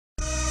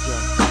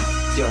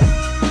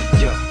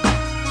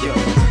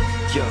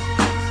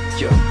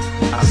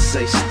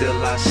say still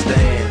I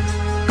stand.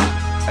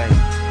 Hey,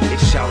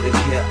 it's shouted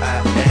here I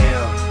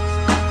am.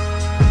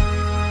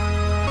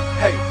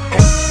 Hey,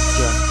 hey,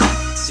 yeah.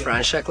 This is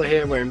Ryan Sheckler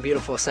here. We're in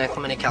beautiful San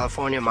Clemente,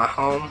 California, my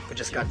home. We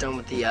just got done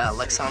with the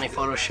Lexani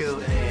photo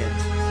shoot.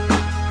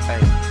 Hey,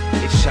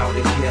 it's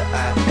shouted here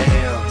I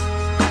am.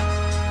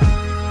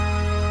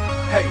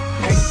 Hey,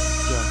 hey,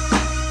 yeah,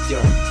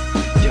 yeah,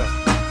 yeah,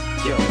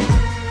 yeah,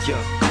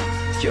 yeah,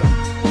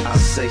 yeah. I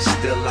say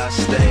still I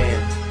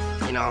stand.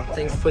 You know,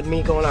 things with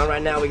me going on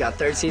right now. We got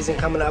third season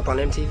coming up on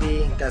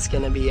MTV. That's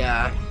gonna be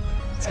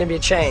it's gonna be a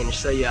change.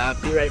 So yeah,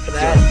 be ready for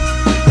that.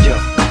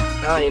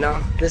 You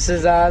know, this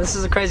is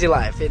a crazy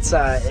life. It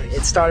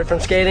started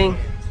from skating,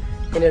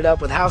 ended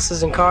up with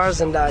houses and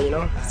cars, and you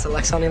know, it's a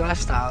Lexani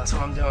lifestyle. That's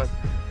what I'm doing.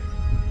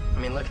 I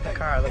mean, look at the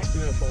car. It looks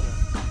beautiful.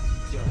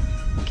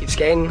 Keep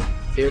skating.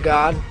 Fear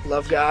God.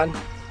 Love God.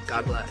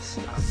 God bless.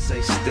 I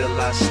say still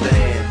I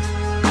stand.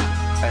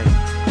 Hey,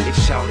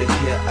 it's shouted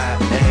here I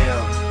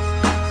am.